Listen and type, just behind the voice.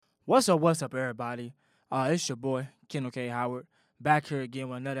What's up, everybody? It's your boy, Kendall K. Howard, back here again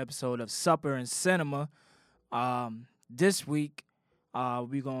with another episode of Supper and Cinema. This week,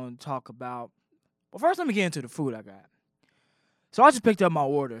 we're going to talk about. Well, first, let me get into the food I got. So, I just picked up my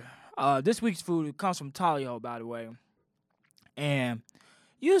order. This week's food comes from Tolly Ho, by the way. And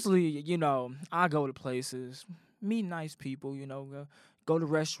usually, I go to places, meet nice people, go to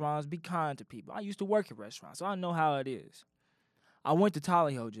restaurants, be kind to people. I used to work at restaurants, so I know how it is. I went to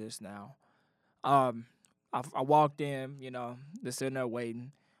Tolly Ho just now. Um, I walked in, they're sitting there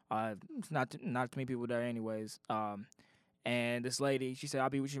waiting. It's not too many people there, anyways. And this lady, she said,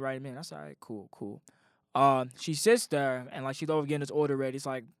 "I'll be with you right in a minute." I said, "All right, cool." She sits there and like she's over getting this order ready. It's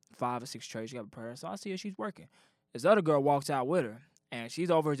like 5 or 6 trays. She got a prayer, so I see her. She's working. This other girl walks out with her, and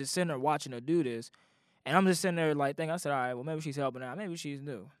she's over just sitting there watching her do this. And I'm just sitting there like thinking. I said, "All right, well maybe she's helping out. Maybe she's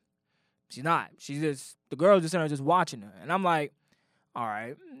new." She's not. The girl's just sitting there just watching her, and I'm like, all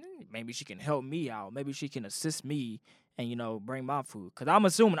right, maybe she can help me out. Maybe she can assist me and, bring my food. Because I'm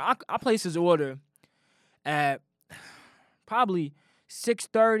assuming I place this order at probably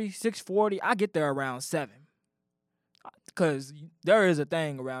 6:30, 6:40. I get there around 7. Because there is a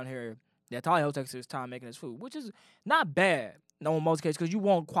thing around here that Tolly Ho takes his time making his food, which is not bad, no, in most cases, because you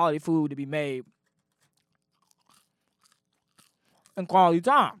want quality food to be made in quality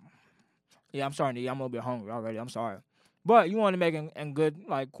time. Yeah, I'm starting to eat. I'm a little bit hungry already. I'm sorry. But you want to make it in good,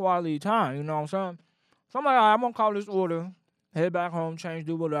 quality time, you know what I'm saying? So I'm like, all right, I'm going to call this order, head back home, change,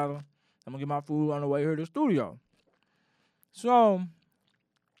 do whatever. I'm going to get my food on the way here to the studio. So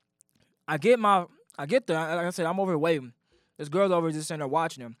I get there. Like I said, I'm over here waiting. This girl's over here just sitting there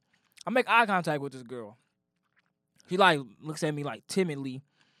watching him. I make eye contact with this girl. She, looks at me, timidly,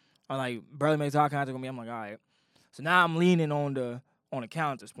 or, barely makes eye contact with me. I'm like, all right. So now I'm leaning on the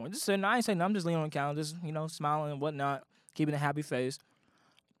counter at this point. Just sitting, I ain't saying nothing. I'm just leaning on the counter, just, smiling and whatnot, keeping a happy face.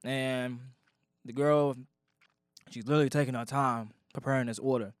 And the girl, she's literally taking her time preparing this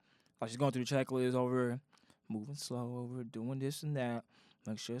order. Like, she's going through the checklist over, moving slow over, doing this and that,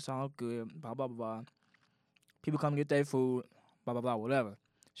 make sure it's all good, blah, blah, blah. People come get their food, blah, blah, blah, whatever.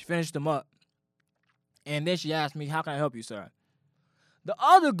 She finished them up. And then she asked me, "How can I help you, sir?" The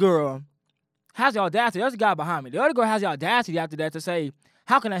other girl has the audacity. There's a guy behind me. The other girl has the audacity after that to say,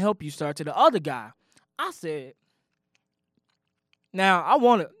 "How can I help you, sir?" to the other guy. I said, now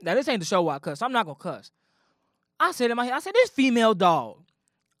this ain't the show where I cuss. I'm not going to cuss. I said in my head, this female dog.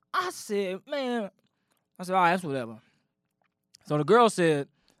 I said, man. I said, all right, that's whatever. So the girl said,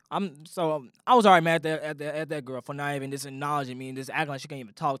 I was already mad at that girl for not even just acknowledging me and just acting like she can't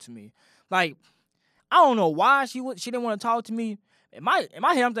even talk to me. Like, I don't know why she didn't want to talk to me. In my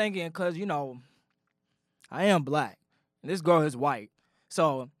head, I'm thinking, because, I am black, and this girl is white.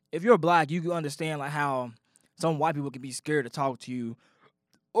 So if you're black, you can understand, how some white people can be scared to talk to you,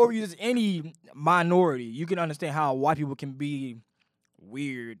 or you just any minority. You can understand how white people can be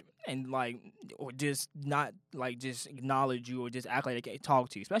weird and, or just not, just acknowledge you or just act like they can't talk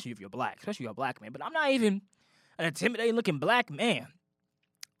to you, especially if you're black, especially if you're a black man. But I'm not even an intimidating-looking black man.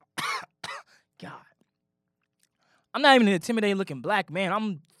 God. I'm not even an intimidating-looking black man.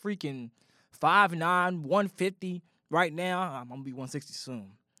 I'm freaking 5'9", 150 right now. I'm going to be 160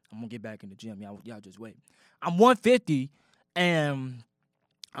 soon. I'm going to get back in the gym. Y'all just wait. I'm 150, and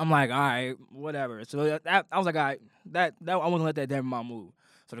I'm like, all right, whatever. So I was like, all right, that I wouldn't let that damn mom move.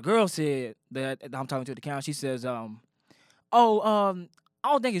 So the girl said that I'm talking to the counter. She says, I don't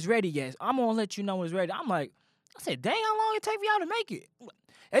think it's ready yet. I'm going to let you know when it's ready. I said, dang, how long it take for y'all to make it?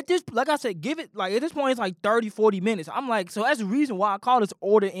 At this, like I said, give it, at this point, it's 30, 40 minutes. I'm like, so that's the reason why I called this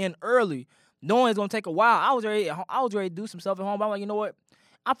order in early, knowing it's going to take a while. I was ready to do some stuff at home, but I'm like, you know what?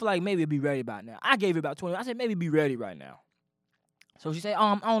 I feel like maybe it'll be ready by now. I gave it about 20 minutes. I said, maybe be ready right now. So she said,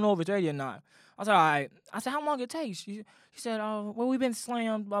 I don't know if it's ready or not. I said, all right. I said, how long it takes? She said, well, we've been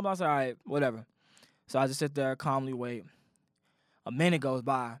slammed, blah, blah. I said, all right, whatever. So I just sit there, calmly wait. A minute goes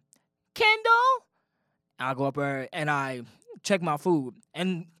by. Kendall? I go up there and I check my food.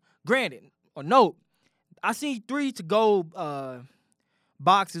 And granted, or note, I see 3 to-go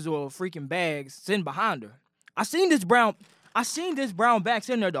boxes or freaking bags sitting behind her. I seen this brown bag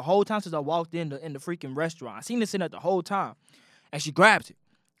sitting there the whole time since I walked in the freaking restaurant. I seen this sitting there the whole time. And she grabs it.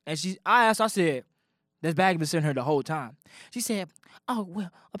 And I said, this bag been sitting here the whole time. She said, oh,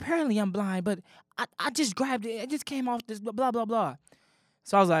 well, apparently I'm blind, but I just grabbed it. It just came off this blah, blah, blah.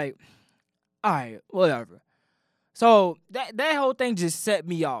 So I was like, all right, whatever. So that whole thing just set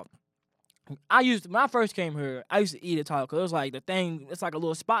me off. When I first came here, I used to eat at Taco because it was the thing, it's a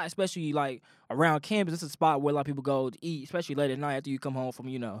little spot, especially around campus. It's a spot where a lot of people go to eat, especially late at night after you come home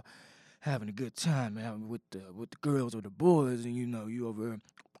from, having a good time, man, with the girls or the boys, and you over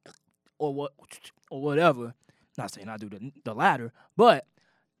or what or whatever. Not saying I do the latter, but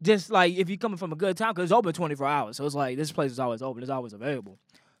just like if you're coming from a good time, because it's open 24 hours, so it's like this place is always open, it's always available.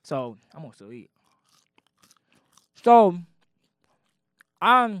 So I'm gonna still eat. So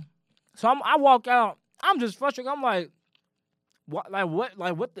I walk out. I'm just frustrated. I'm like,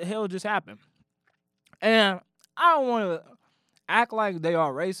 what the hell just happened? And I don't want to act like they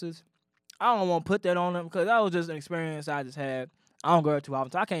are racist. I don't want to put that on them because that was just an experience I just had. I don't go there too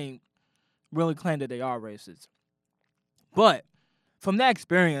often, so I can't really claim that they are racist. But from that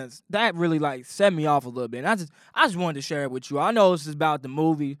experience, that really like set me off a little bit. And I just wanted to share it with you. I know this is about the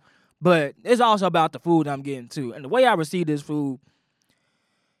movie, but it's also about the food I'm getting too. And the way I received this food,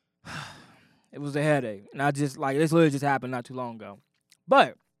 it was a headache. And I just like this literally just happened not too long ago.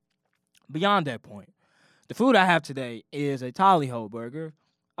 But beyond that point, the food I have today is a Tolly Ho burger,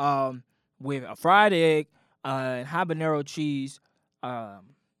 with a fried egg, and habanero cheese,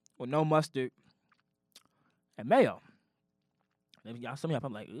 with no mustard and mayo. Some of y'all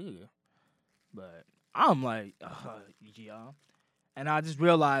probably like, ugh. But I'm like, yeah. And I just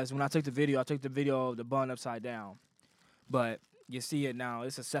realized when I took the video of the bun upside down. But you see it now,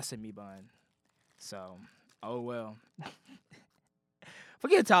 it's a sesame bun. So, oh well.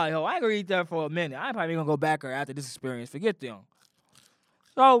 Forget Tolly Ho. I ain't gonna eat that for a minute. I ain't probably gonna go back there after this experience. Forget them.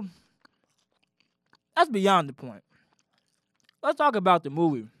 So, that's beyond the point. Let's talk about the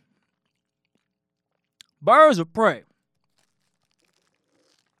movie. Birds of Prey.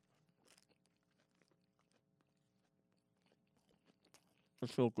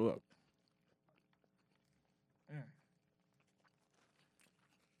 Let's so good.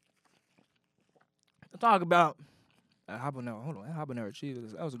 Let's talk about habanero. Hold on, that habanero cheese.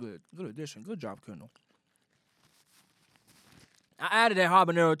 That was a good addition. Good job, Kendall. I added that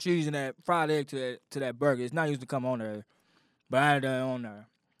habanero cheese and that fried egg to that burger. It's not used to come on there, but I added that on there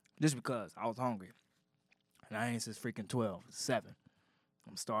just because I was hungry. And I ain't since freaking 12. It's 7.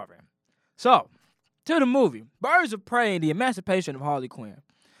 I'm starving. So, to the movie. Birds of Prey and the Emancipation of Harley Quinn.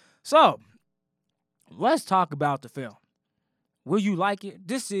 So, let's talk about the film. Will you like it?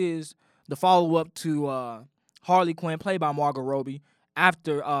 This is the follow-up to Harley Quinn, played by Margot Robbie,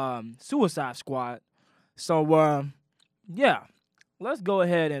 after Suicide Squad. So, yeah. Let's go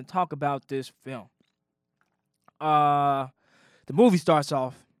ahead and talk about this film. The movie starts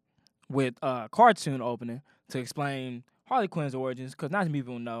off with a cartoon opening to explain Harley Quinn's origins, because not many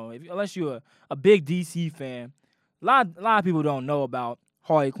people know. Unless you're a big DC fan, a lot of people don't know about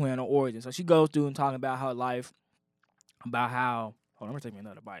Harley Quinn or origins. So she goes through and talking about her life, about how. Hold on, I'm gonna take me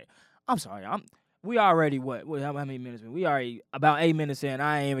another bite. I'm sorry. We already how many minutes? We already about 8 minutes in.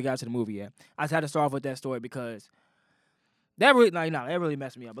 I ain't even got to the movie yet. I just had to start off with that story because that really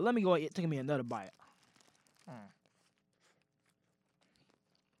messed me up. But let me go take me another bite.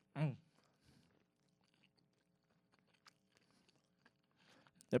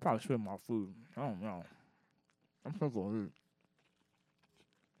 They probably spilled my food. I don't know. I'm still gonna eat.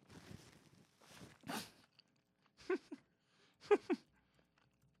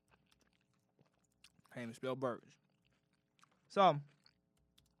 I can't even spell burgers. So,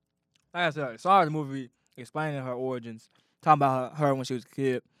 like I said, I saw the movie explaining her origins, talking about her when she was a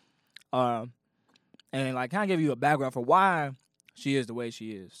kid, and like kind of give you a background for why she is the way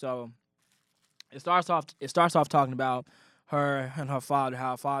she is. So, it starts off talking about her and her father,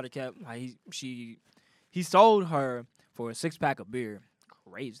 how her father kept like he sold her for a 6-pack of beer.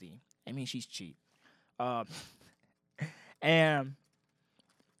 Crazy. I mean, she's cheap. And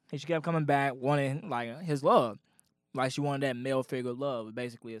she kept coming back wanting like his love. Like she wanted that male figure love,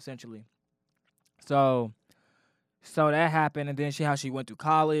 basically, essentially. So that happened, and then how she went to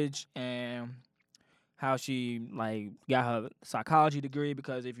college and how she like got her psychology degree,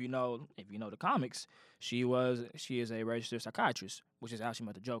 because if you know the comics, she is a registered psychiatrist, which is how she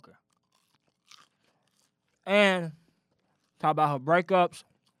met the Joker. And talk about her breakups.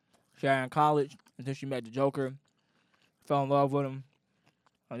 She had in college until she met the Joker, fell in love with him,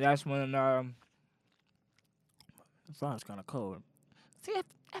 and that's when the fry's kind of cold. See,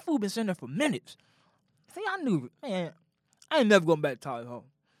 that food been sitting there for minutes. See, I knew, man, I ain't never going back to Tolly Ho.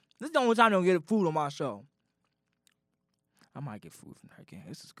 This is the only time I don't get food on my show. I might get food from her again.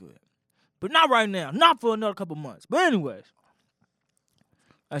 This is good. But not right now. Not for another couple months. But anyways.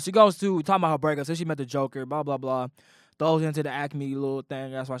 She goes to, talking about her breakup, so she met the Joker, blah, blah, blah. Throws into the Acme little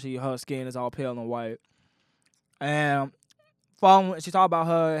thing. That's why her skin is all pale and white. And she talked about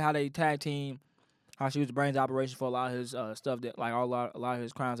how they tag team, how she was the brains operation for a lot of his stuff, that like a lot of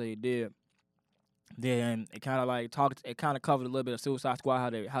his crimes that he did. Then it kind of like covered a little bit of Suicide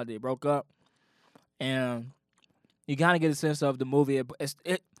Squad, how they broke up, and you kind of get a sense of the movie.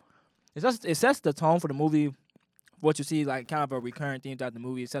 it sets the tone for the movie. What you see, like kind of a recurring theme throughout the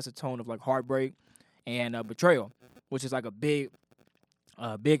movie. It sets a tone of like heartbreak and betrayal, which is like a big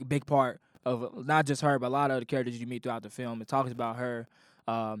part of not just her, but a lot of the characters you meet throughout the film. It talks about her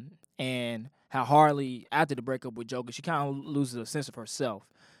and how Harley, after the breakup with Joker, she kind of loses a sense of herself,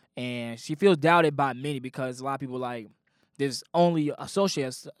 and she feels doubted by many because a lot of people like this only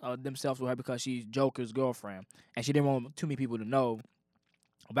associates themselves with her because she's Joker's girlfriend, and she didn't want too many people to know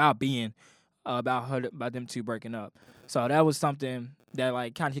about being about them two breaking up. So that was something that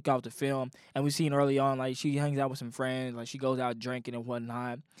like kind of kicked off the film, and we seen early on like she hangs out with some friends, like she goes out drinking and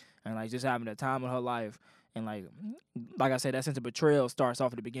whatnot, and like just having the time of her life. And like I said, that sense of betrayal starts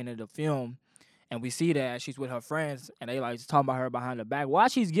off at the beginning of the film, and we see that she's with her friends, and they like just talking about her behind the back while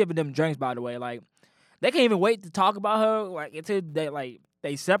she's giving them drinks. By the way, like they can't even wait to talk about her like until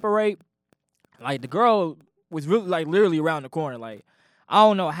they separate. Like the girl was really like literally around the corner. Like I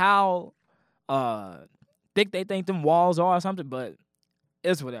don't know how uh thick they think them walls are or something, but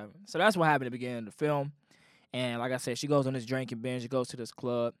it's whatever. So that's what happened at the beginning of the film. And like I said, she goes on this drinking binge, she goes to this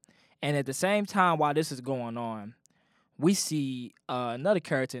club. And at the same time while this is going on, we see another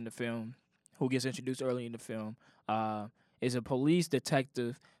character in the film who gets introduced early in the film. Is a police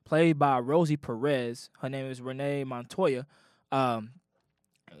detective played by Rosie Perez. Her name is Renee Montoya. Um,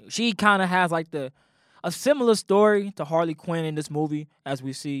 she kind of has like a similar story to Harley Quinn in this movie, as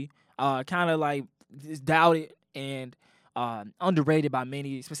we see. Kind of like is doubted and underrated by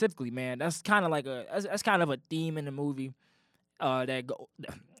many. Specifically, man, that's kind of like that's kind of a theme in the movie. That go,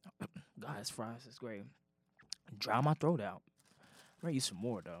 God, this fries is great. Dry my throat out. I'm gonna eat some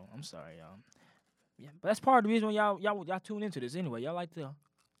more though. I'm sorry, y'all. Yeah, but that's part of the reason why y'all tune into this anyway. Y'all like to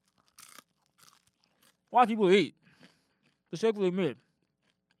watch people eat, particularly me.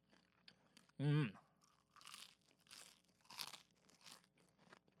 Mm.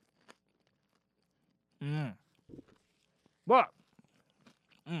 Mm. But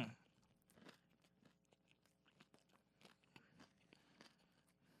mm.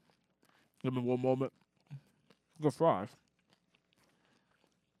 Give me one moment. Good fries.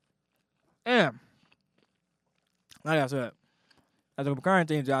 And like I said, as a recurring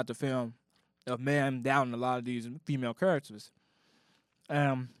theme throughout the film of man down a lot of these female characters.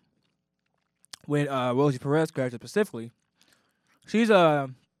 With Rosie Perez character specifically, she's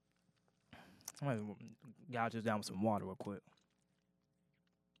I'm gonna gouge this down with some water real quick.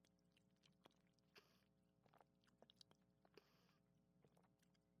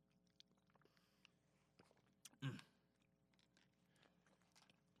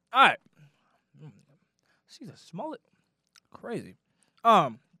 All right, she's a Smollett, crazy.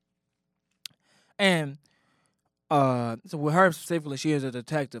 Um, and so with her specifically, she is a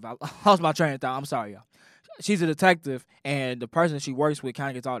detective. I lost my train of thought. I'm sorry, y'all. She's a detective, and the person she works with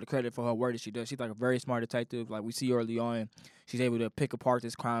kind of gets all the credit for her work that she does. She's like a very smart detective. Like we see early on, she's able to pick apart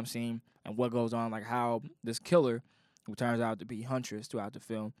this crime scene and what goes on, like how this killer, who turns out to be Huntress throughout the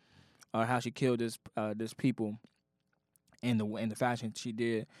film, how she killed this people in the fashion she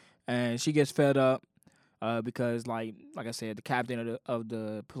did, and she gets fed up because like I said, the captain of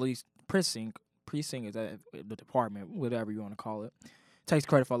the police precinct is that the department, whatever you want to call it, takes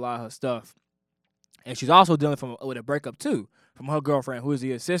credit for a lot of her stuff. And she's also dealing with a breakup too from her girlfriend, who is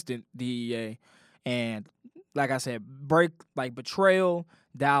the assistant DEA. And like I said, betrayal,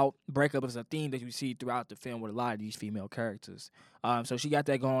 doubt, breakup is a theme that you see throughout the film with a lot of these female characters. So she got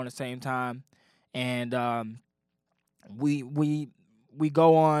that going on at the same time, and we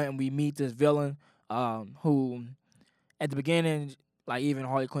go on and we meet this villain who at the beginning, like even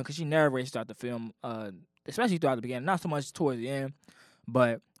Harley Quinn, because she narrates throughout the film, especially throughout the beginning, not so much towards the end,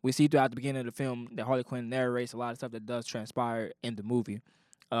 but we see throughout the beginning of the film that Harley Quinn narrates a lot of stuff that does transpire in the movie.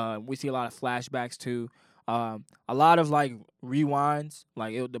 We see a lot of flashbacks too. A lot of like rewinds,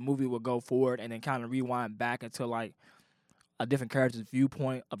 like the movie will go forward and then kind of rewind back until like a different character's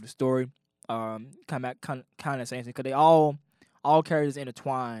viewpoint of the story. Kind of same thing because they all characters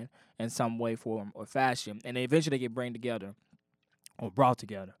intertwine in some way, form, or fashion, and they eventually get brought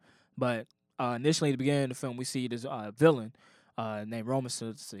together. But initially, at the beginning of the film, we see this villain named Roman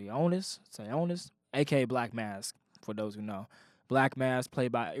Sionis, aka Black Mask. For those who know, Black Mask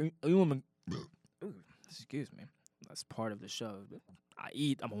played by Ewan. Excuse me, that's part of the show. I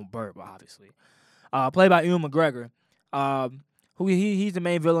eat. I'm on burp, obviously. Played by Ewan McGregor. Who he's the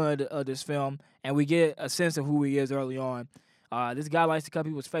main villain of this film, and we get a sense of who he is early on. This guy likes to cut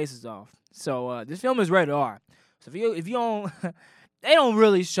people's faces off. So this film is rated R. So if you don't, they don't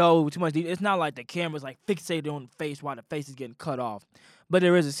really show too much detail. It's not like the camera's like fixated on the face while the face is getting cut off. But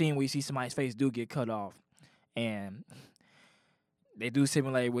there is a scene where you see somebody's face do get cut off, and they do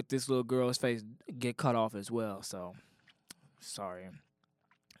simulate with this little girl's face get cut off as well. So sorry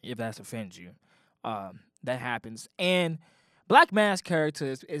if that's offends you. That happens. And Black Mass character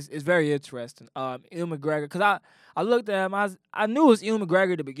is very interesting. Ewan McGregor, because I looked at him, I knew it was Ewan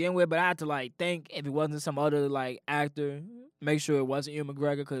McGregor to begin with, but I had to like think if it wasn't some other like actor, make sure it wasn't Ewan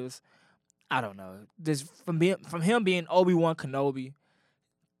McGregor, because I don't know. This from him being Obi-Wan Kenobi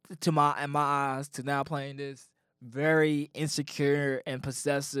to my in my eyes to now playing this very insecure and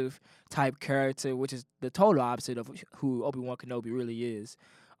possessive type character, which is the total opposite of who Obi-Wan Kenobi really is.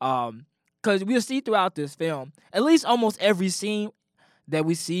 Because we'll see throughout this film, at least almost every scene that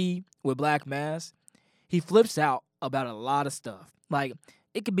we see with Black Mass, he flips out about a lot of stuff. Like,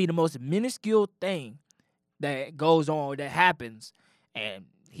 it could be the most minuscule thing that goes on, that happens, and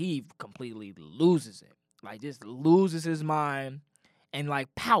he completely loses it. Like, just loses his mind and,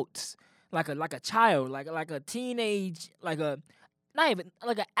 like, pouts like a child, like a teenage, like a not even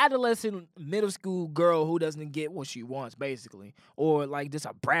like an adolescent middle school girl who doesn't get what she wants, basically, or like just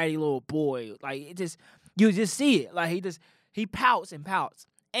a bratty little boy. Like, it just, you just see it. Like, he pouts and pouts.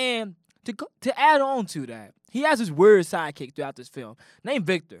 And to add on to that, he has this weird sidekick throughout this film named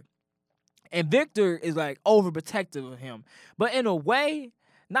Victor, and Victor is like overprotective of him, but in a way,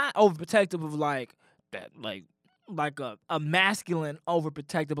 not overprotective of like that, like a masculine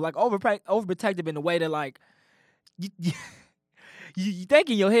overprotective, but like overprotective in the way that like. You think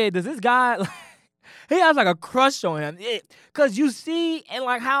in your head, does this guy, like, he has like a crush on him? Because you see, and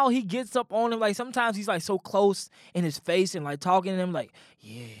like how he gets up on him, like sometimes he's like so close in his face and like talking to him, like,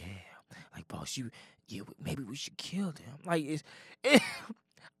 yeah, like, boss, maybe we should kill them. Like,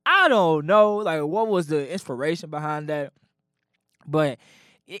 I don't know, like, what was the inspiration behind that? But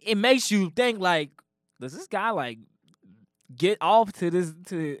it makes you think, like, does this guy like get off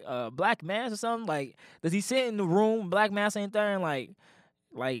to Black Mass or something? Like, does he sit in the room, Black Mass ain't there, and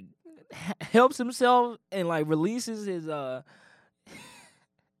like helps himself and like releases his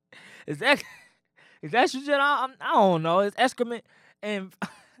is that shit? I don't know. It's excrement, and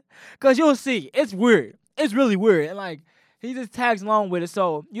cause you'll see, it's weird. It's really weird, and like he just tags along with it.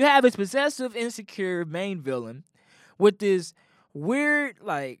 So you have this possessive, insecure main villain with this weird,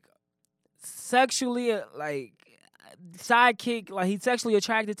 like, sexually like sidekick, like he's sexually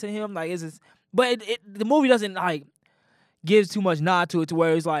attracted to him, like is this, but the movie doesn't like gives too much nod to it to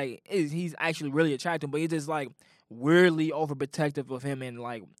where it's like he's actually really attracted, but he's just like weirdly overprotective of him in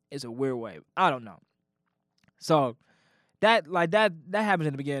like it's a weird way. I don't know. So that happens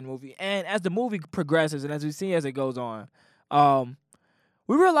in the beginning of the movie, and as the movie progresses and as we see as it goes on,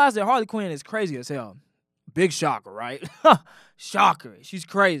 we realize that Harley Quinn is crazy as hell. Big shocker, right? Shocker. She's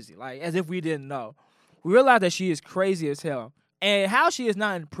crazy, like as if we didn't know. We realize that she is crazy as hell, and how she is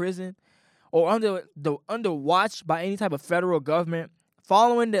not in prison or under watch by any type of federal government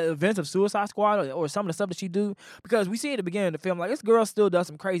following the events of Suicide Squad or some of the stuff that she do. Because we see at the beginning of the film, like, this girl still does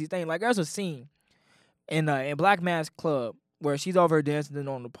some crazy things. Like, there's a scene in Black Mass Club where she's over here dancing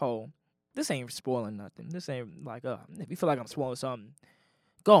on the pole. This ain't spoiling nothing. This ain't like, if you feel like I'm spoiling something,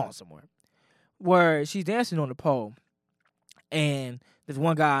 go on somewhere. Where she's dancing on the pole, and this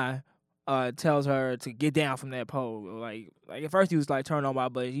one guy tells her to get down from that pole. Like at first he was like turned on by,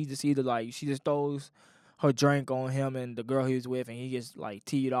 but he just either like she just throws her drink on him and the girl he was with, and he just like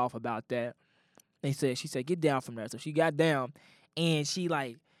teed off about that. She said get down from there. So she got down, and she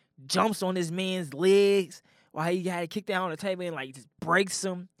like jumps on this man's legs while he had kicked down on the table and like just breaks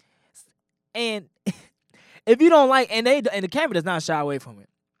him. And if you don't like, and the camera does not shy away from it.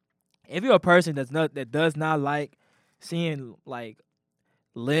 If you're a person that does not like seeing like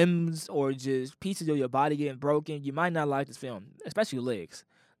limbs or just pieces of your body getting broken, you might not like this film, especially legs.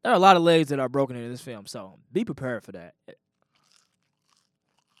 There are a lot of legs that are broken in this film, so be prepared for that.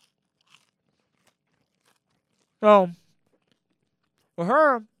 So, with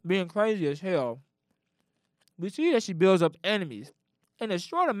her being crazy as hell, we see that she builds up enemies in a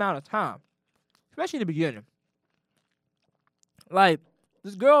short amount of time, especially in the beginning. Like,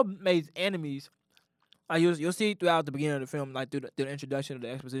 this girl makes enemies. You'll see throughout the beginning of the film, like through the introduction of the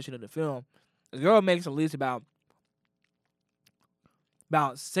exposition of the film, the girl makes at least about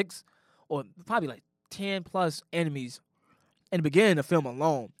 6 or probably like 10 plus enemies in the beginning of the film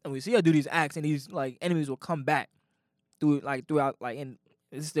alone. And we see her do these acts, and these like enemies will come back throughout like, and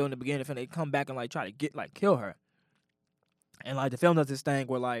it's still in the beginning of the film, they come back and like try to kill her. And like the film does this thing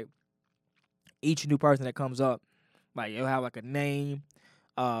where like each new person that comes up, like it'll have like a name,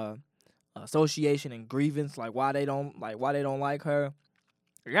 association, and grievance, like why they don't like her.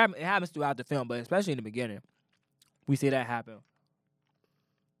 It happens throughout the film, but especially in the beginning, we see that happen.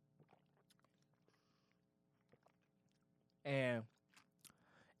 And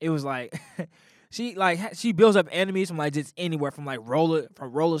it was like she builds up enemies from like just anywhere, from like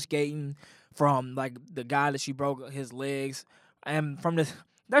roller skating, from like the guy that she broke his legs, and from this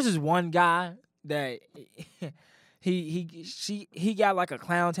there's this one guy that he got like a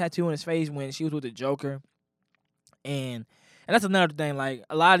clown tattoo on his face when she was with the Joker, and that's another thing. Like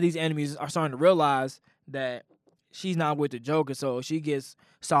a lot of these enemies are starting to realize that she's not with the Joker, so she gets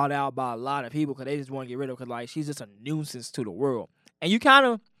sought out by a lot of people because they just want to get rid of her. Because like she's just a nuisance to the world, and you kind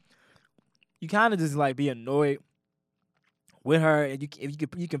of just like be annoyed with her, and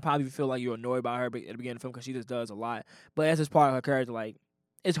you can probably feel like you're annoyed by her at the beginning of the film because she just does a lot. But that's just part of her character. Like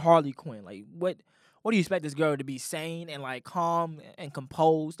it's Harley Quinn. Like what do you expect this girl to be sane and like calm and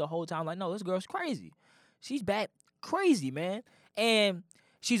composed the whole time? Like no, this girl's crazy. She's bad crazy, man. And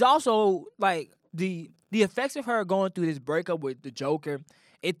she's also like the effects of her going through this breakup with the Joker.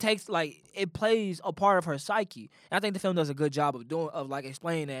 It plays a part of her psyche. And I think the film does a good job of like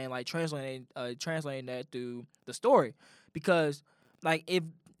explaining that and like translating that through the story. Because like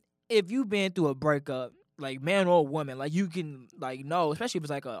if you've been through a breakup, like man or woman, like you can like know, especially if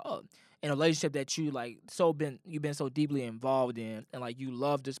it's like in a relationship that you've been so deeply involved in, and like you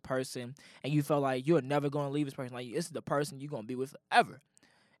love this person and you feel like you're never gonna leave this person, like this is the person you're gonna be with forever.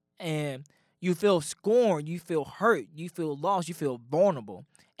 And you feel scorned, you feel hurt, you feel lost, you feel vulnerable.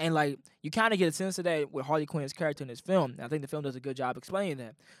 And like you kind of get a sense of that with Harley Quinn's character in this film. And I think the film does a good job explaining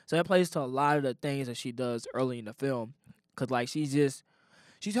that. So that plays to a lot of the things that she does early in the film, cause like she's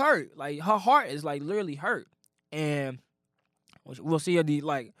hurt, like her heart is like literally hurt, and we'll see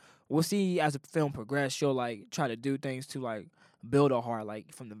we'll see as the film progresses, she'll like try to do things to like build her heart.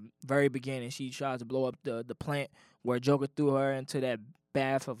 Like from the very beginning, she tries to blow up the plant where Joker threw her into that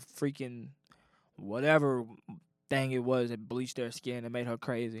bath of freaking whatever thing it was that bleached their skin and made her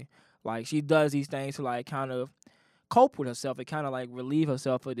crazy. Like she does these things to like kind of cope with herself and kind of like relieve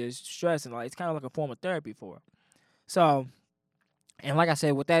herself of this stress, and like it's kind of like a form of therapy for her. So, and like I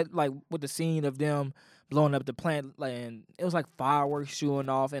said, with that, like with the scene of them blowing up the plant, like, and it was like fireworks shooting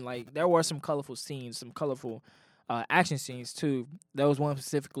off, and like there were some colorful scenes, some colorful action scenes too. There was one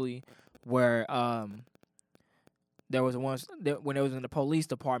specifically where there was when it was in the police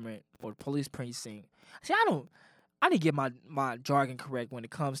department or police precinct. See, I didn't get my jargon correct when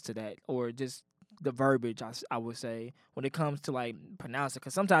it comes to that, or just the verbiage. I would say when it comes to like pronounce it,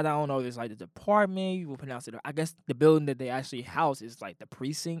 because sometimes I don't know if it's like the department you will pronounce it. I guess the building that they actually house is like the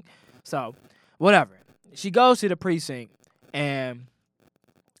precinct. So whatever. She goes to the precinct, and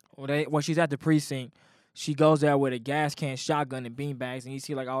when she's at the precinct, she goes there with a gas can, shotgun, and beanbags, and you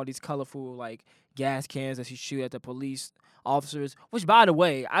see like all these colorful like gas cans that she shoot at the police officers. Which, by the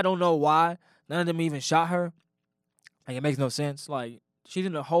way, I don't know why none of them even shot her. Like it makes no sense. Like she's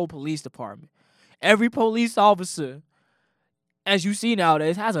in the whole police department. Every police officer, as you see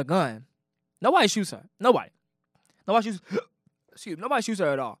nowadays, has a gun. Nobody shoots her. Nobody shoots. Nobody shoots her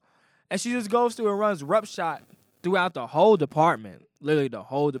at all. And she just goes through and runs roughshod throughout the whole department, literally the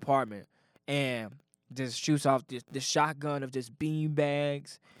whole department, and just shoots off this shotgun of just bean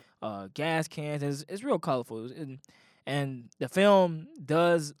bags, gas cans. It's real colorful. And the film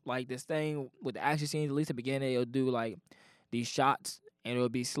does like this thing with the action scenes. At least at the beginning, it'll do like these shots, and it'll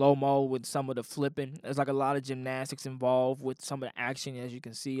be slow mo with some of the flipping. There's like a lot of gymnastics involved with some of the action, as you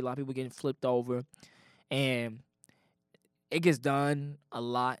can see. A lot of people getting flipped over, and it gets done a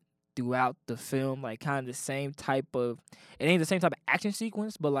lot throughout the film, like kind of the same type of, it ain't the same type of action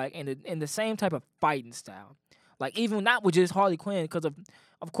sequence, but like in the same type of fighting style. Like even not with just Harley Quinn, because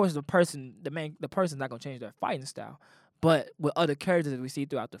of course the person's not gonna change their fighting style, but with other characters that we see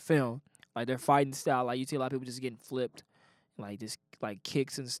throughout the film, like their fighting style, like you see a lot of people just getting flipped, like just like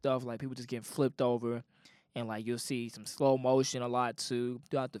kicks and stuff, like people just getting flipped over, and like you'll see some slow motion a lot too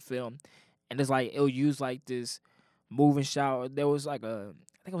throughout the film, and it's like it'll use like this moving shot. There was like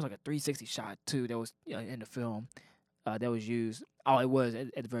I think it was like a 360 shot too that was in the film that was used. Oh, it was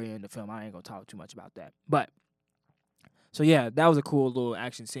at the very end of the film. I ain't gonna talk too much about that. But so yeah, that was a cool little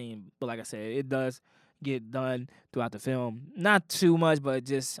action scene. But like I said, it does get done throughout the film. Not too much, but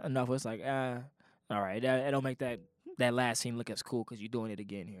just enough. It's like all right, that don't make that last scene look as cool because you're doing it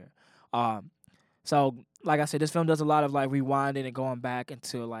again here. So like I said, this film does a lot of like rewinding and going back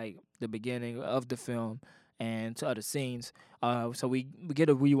into like the beginning of the film and to other scenes. So we get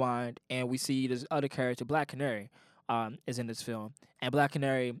a rewind and we see this other character, Black Canary, is in this film. And Black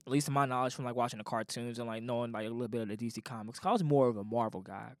Canary, at least to my knowledge from like watching the cartoons and like knowing like a little bit of the DC comics, 'cause I was more of a Marvel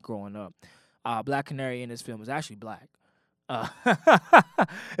guy growing up. Black Canary in this film is actually black. Uh,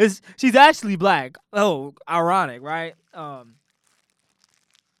 she's actually black. Oh, ironic, right?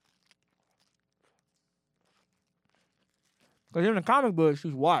 Because in the comic book,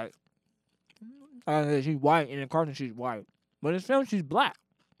 she's white. She's white. In the cartoon, she's white. But in the film, she's black.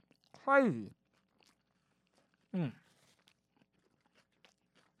 Crazy. Mm.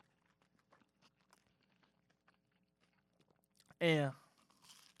 And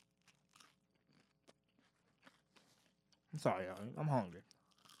I'm sorry, y'all. I'm hungry.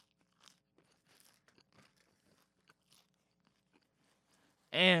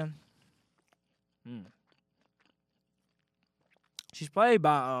 And mm, she's played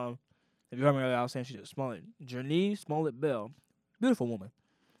by if you heard me earlier, I was saying she's a Smollett. Janice Smollett Bell. Beautiful woman.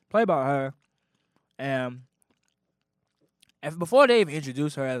 Played by her. And if before they even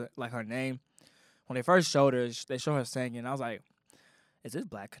introduced her as like her name, when they first showed her, they showed her singing. I was like, "Is this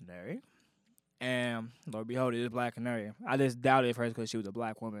Black Canary?" And Lord behold, it is Black Canary. I just doubted it first because she was a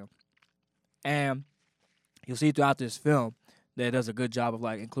black woman. And you'll see throughout this film that it does a good job of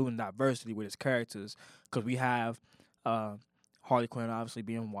like including diversity with its characters, because we have Harley Quinn obviously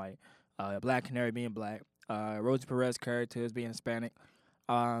being white, Black Canary being black, Rosie Perez characters being Hispanic.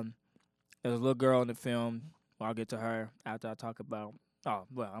 There's a little girl in the film. Well, I'll get to her after I talk about. Oh,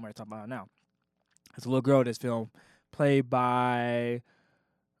 well, I'm going to talk about her now. There's a little girl in this film played by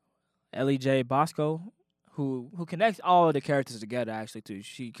Ellie J. Bosco, who connects all of the characters together, actually, too.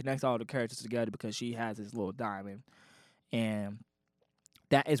 She connects all the characters together because she has this little diamond. And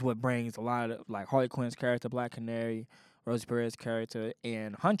that is what brings a lot of, like, Harley Quinn's character, Black Canary, Rosie Perez's character,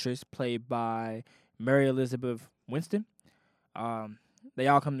 and Huntress, played by Mary Elizabeth Winston. They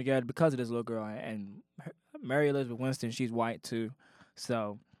all come together because of this little girl. And Mary Elizabeth Winston, she's white, too.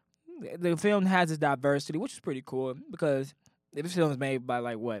 So the film has this diversity, which is pretty cool, because if this film was made by,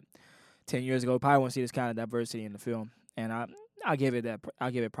 like, 10 years ago, probably won't see this kind of diversity in the film. And I'll give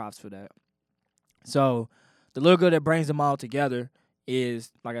it props for that. So the little girl that brings them all together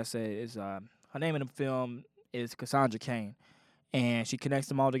is, like I said, her name in the film is Cassandra Cain, and she connects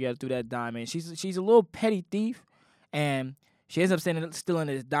them all together through that diamond. She's a little petty thief, and she ends up stealing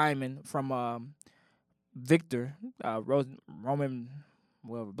this diamond from Victor, Roman,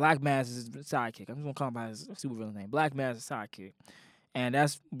 well, Black Mass's sidekick. I'm just gonna call him by his supervillain name, Black Mass's sidekick. And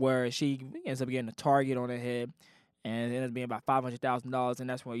that's where she ends up getting a target on her head, and it ends up being about $500,000. And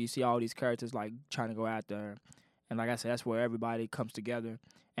that's where you see all these characters like trying to go after her. And like I said, that's where everybody comes together.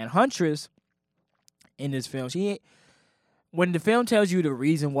 And Huntress in this film, when the film tells you the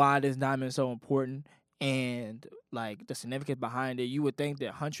reason why this diamond is so important and like the significance behind it, you would think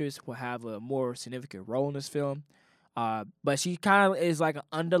that Huntress will have a more significant role in this film. But she kind of is like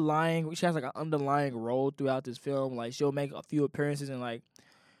she has like an underlying role throughout this film. Like she'll make a few appearances and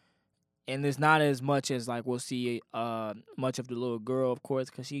it's not as much as like we'll see much of the little girl, of course,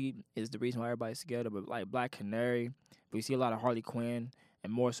 because she is the reason why everybody's together. But like Black Canary, we see a lot of Harley Quinn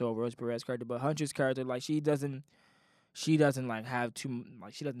and more so of Rose Perez character. But Huntress character, like she doesn't like have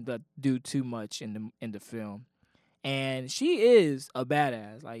she doesn't do too much in the film, and she is a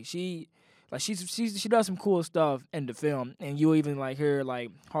badass. She does some cool stuff in the film, and you even like hear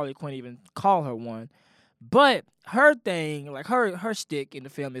like Harley Quinn even call her one. But her thing, like her stick in the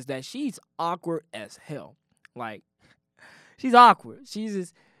film, is that she's awkward as hell. Like she's awkward. She's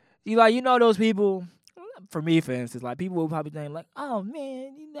just those people. For me, for instance, like people will probably think like, oh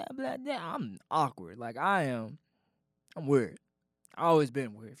man, you blah blah blah. I'm awkward. Like I'm weird. I always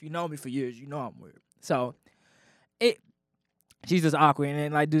been weird. If you know me for years, you know I'm weird. So she's just awkward, and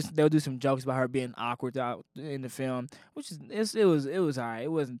then like they'll do some jokes about her being awkward out in the film, which is it was alright.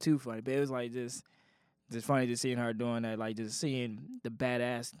 It wasn't too funny, but it was like just funny just seeing her doing that, like just seeing the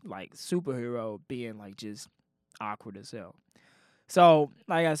badass like superhero being like just awkward as hell. So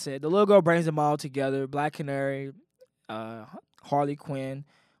like I said, the little girl brings them all together: Black Canary, Harley Quinn,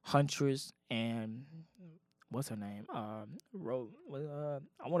 Huntress, and what's her name? I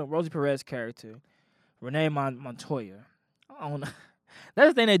want a Rosie Perez character, Renee Montoya. I don't know. That's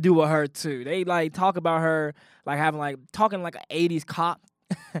the thing they do with her too. They like talk about her like having like talking like an '80s cop,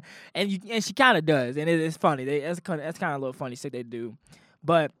 and she kind of does, and it's funny. That's kind of a little funny shit they do.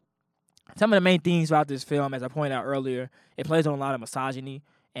 But some of the main themes throughout this film, as I pointed out earlier, it plays on a lot of misogyny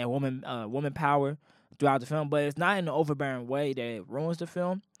and woman power throughout the film, but it's not in an overbearing way that it ruins the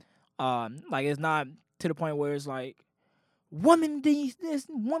film. Like it's not to the point where it's like this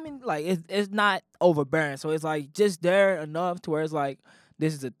woman, like it's not overbearing. So it's like just there enough to where it's like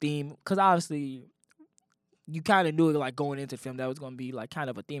this is a theme, because obviously you kind of knew it like going into the film that was going to be like kind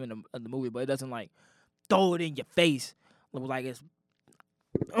of a theme in the movie, but it doesn't like throw it in your face like it's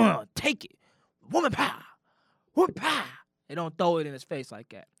take it, woman power, woman power. They don't throw it in his face like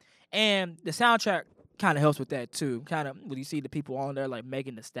that. And the soundtrack kind of helps with that too. Kind of when you see the people on there like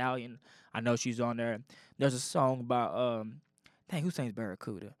Megan Thee Stallion, I know she's on there. There's a song about dang, who sings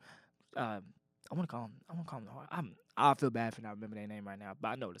Barracuda? I want to call him. I want to call him. I feel bad for not remember their name right now, but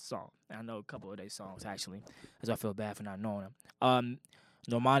I know the song. I know a couple of their songs actually, as I feel bad for not knowing them.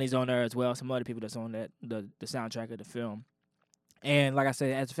 Normani's on there as well. Some other people that's on that the soundtrack of the film. And like I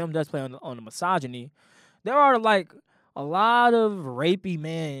said, as the film does play on the misogyny, there are like a lot of rapey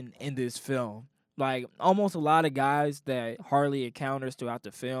men in this film. Like almost a lot of guys that Harley encounters throughout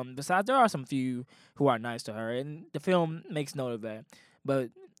the film. Besides, there are some few who are nice to her, and the film makes note of that. But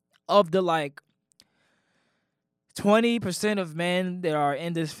of the like 20% of men that are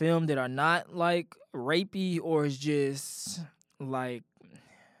in this film that are not like rapey or is just like,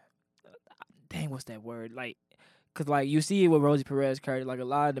 dang, what's that word? Like, cause like you see it with Rosie Perez character, like a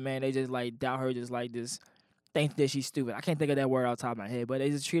lot of the men they just like doubt her, just like this, think that she's stupid. I can't think of that word off the top of my head, but they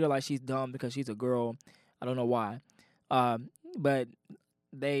just treat her like she's dumb because she's a girl. I don't know why, but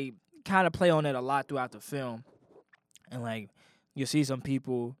they kind of play on it a lot throughout the film, and like you see some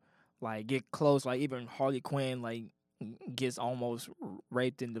people like get close, like even Harley Quinn like gets almost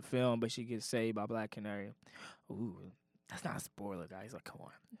raped in the film, but she gets saved by Black Canary. Ooh, that's not a spoiler, guys. Like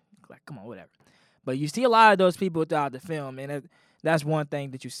come on, whatever. But you see a lot of those people throughout the film, and that's one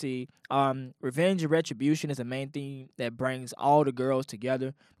thing that you see. Revenge and retribution is the main thing that brings all the girls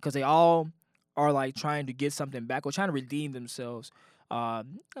together because they all are like trying to get something back or trying to redeem themselves.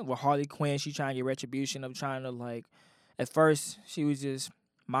 With Harley Quinn, she's trying to get retribution of trying to like. At first, she was just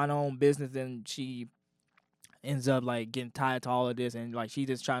mind her own business, and she ends up like getting tied to all of this, and like she's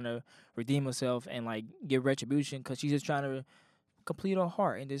just trying to redeem herself and like get retribution because she's just trying to complete her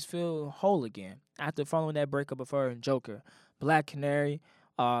heart and just feel whole again after following that breakup of her and Joker. Black Canary,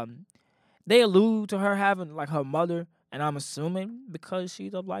 they allude to her having like her mother, and I'm assuming because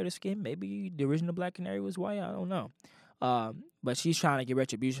she's of lighter skin, maybe the original Black Canary was white. I don't know, but she's trying to get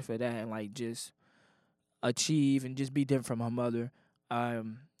retribution for that and like just achieve and just be different from her mother.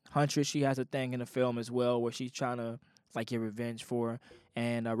 Huntress, she has a thing in the film as well where she's trying to like get revenge for her.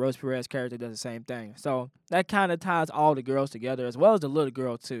 And Rose Perez character does the same thing. So that kind of ties all the girls together as well as the little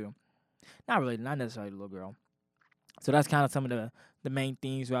girl too. Not necessarily the little girl. So that's kind of some of the main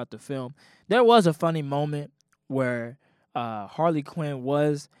themes throughout the film. There was a funny moment where Harley Quinn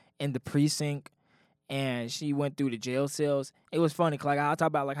was in the precinct and she went through the jail cells. It was funny because like I talk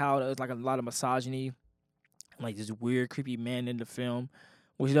about like how there's like a lot of misogyny, like this weird creepy man in the film,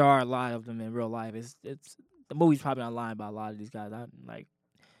 which there are a lot of them in real life. It's the movie's probably not lying about a lot of these guys. I like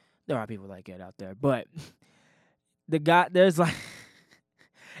there are people like that out there, but the guy there's like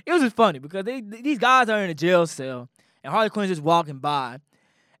it was just funny because these guys are in a jail cell and Harley Quinn's just walking by,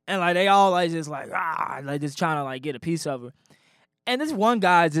 and like they all like just like just trying to like get a piece of her. And this one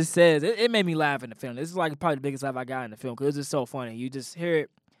guy just says it made me laugh in the film. This is like probably the biggest laugh I got in the film because it's just so funny. You just hear it.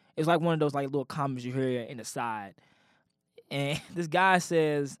 It's like one of those like little comments you hear in the side. And this guy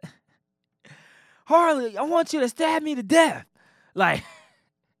says, Harley, I want you to stab me to death. Like,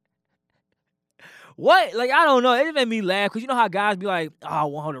 what? Like, I don't know. It made me laugh because you know how guys be like, oh, I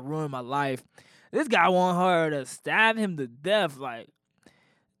want her to ruin my life. This guy want her to stab him to death. Like,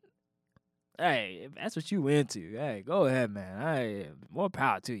 hey, if that's what you into, hey, go ahead, man. Hey, more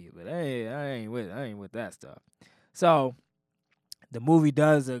power to you. But hey, I ain't with that stuff. So the movie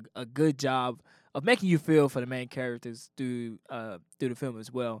does a good job of making you feel for the main characters through the film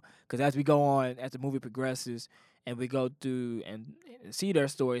as well. Because as we go on, as the movie progresses, and we go through and see their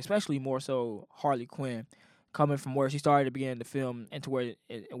story, especially more so Harley Quinn, coming from where she started at the beginning of the film and to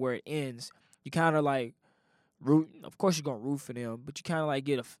where it ends, you kind of like root. Of course, you're gonna root for them, but you kind of like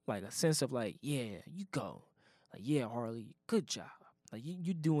get a sense of like, yeah, you go, like yeah, Harley, good job, like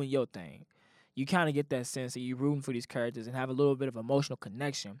you doing your thing. You kind of get that sense that you're rooting for these characters and have a little bit of emotional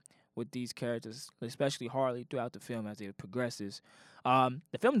connection with these characters, especially Harley, throughout the film as it progresses.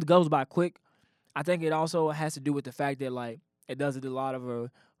 The film goes by quick. I think it also has to do with the fact that like it does a lot of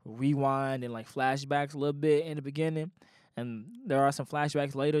a rewind and like flashbacks a little bit in the beginning, and there are some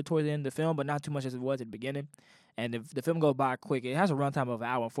flashbacks later towards the end of the film, but not too much as it was at the beginning. And the film goes by quick. It has a runtime of an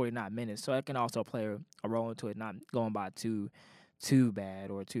hour and 49 minutes, so it can also play a role into it not going by too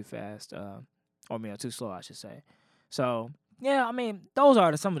bad or too fast. Too slow, I should say. So, yeah, I mean, those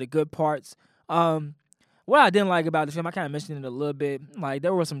are some of the good parts. What I didn't like about the film, I kind of mentioned it a little bit. Like,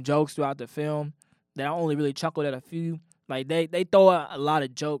 there were some jokes throughout the film that I only really chuckled at a few. Like, they throw out a lot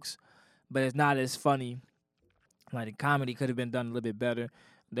of jokes, but it's not as funny. Like, the comedy could have been done a little bit better.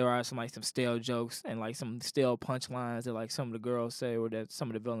 There are some stale jokes and, like, some stale punchlines that, like, some of the girls say or that some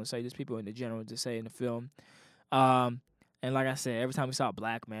of the villains say. Just people in the general just say in the film. And like I said, every time we saw a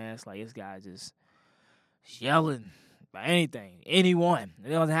black man, it's like this guy just yelling about anything, anyone. It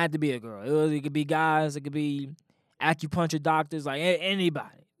doesn't have to be a girl. It could be guys. It could be acupuncture doctors, like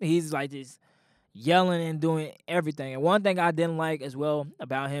anybody. He's like this yelling and doing everything. And one thing I didn't like as well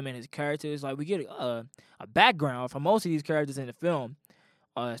about him and his characters, like we get a background for most of these characters in the film,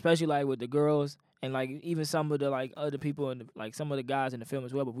 especially like with the girls and like even some of the like other people and like some of the guys in the film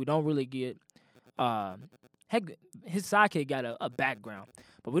as well. But we don't really get heck, his sidekick got a background,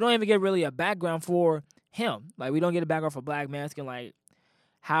 but we don't even get really a background for him. Like we don't get a background for Black Mask and like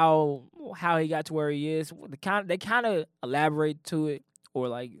how he got to where he is. They kind of elaborate to it, or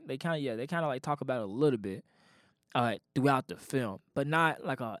like they kind of like talk about it a little bit throughout the film, but not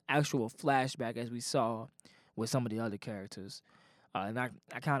like a actual flashback as we saw with some of the other characters. And I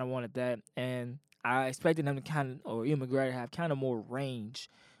kind of wanted that, and I expected him to or Ewan McGregor to have kind of more range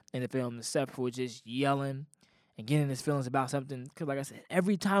in the film, except for just yelling and getting his feelings about something. Because like I said,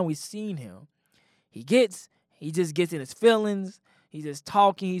 every time we've seen him, he just gets in his feelings. He's just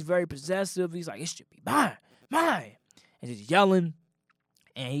talking. He's very possessive. He's like, it should be mine, and just yelling.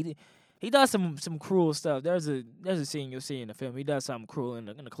 And he does some cruel stuff. There's a scene you'll see in the film. He does something cruel in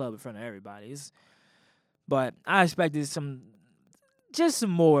the club in front of everybody. But I expected some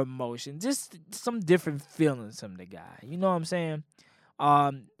more emotion, just some different feelings from the guy. You know what I'm saying?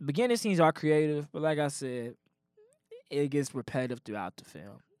 Beginning scenes are creative, but like I said, it gets repetitive throughout the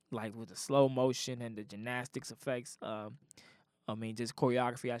film. Like with the slow motion and the gymnastics effects. Just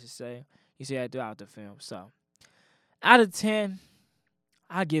choreography, I should say. You see that throughout the film. So, out of 10,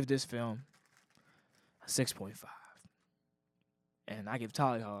 I give this film a 6.5. And I give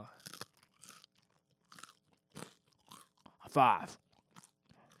Tolly Ho a 5.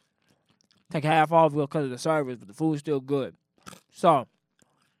 Take half off because of the service, but the food's still good. So,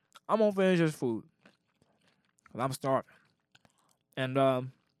 I'm going to finish this food because I'm starving. And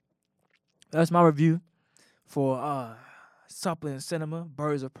that's my review for Supper in Cinema,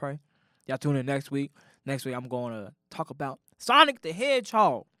 Birds of Prey. Y'all tune in next week. Next week, I'm going to talk about Sonic the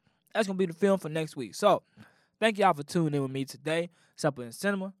Hedgehog. That's going to be the film for next week. So, thank y'all for tuning in with me today. Supper in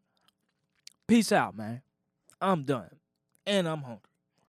Cinema. Peace out, man. I'm done. And I'm hungry.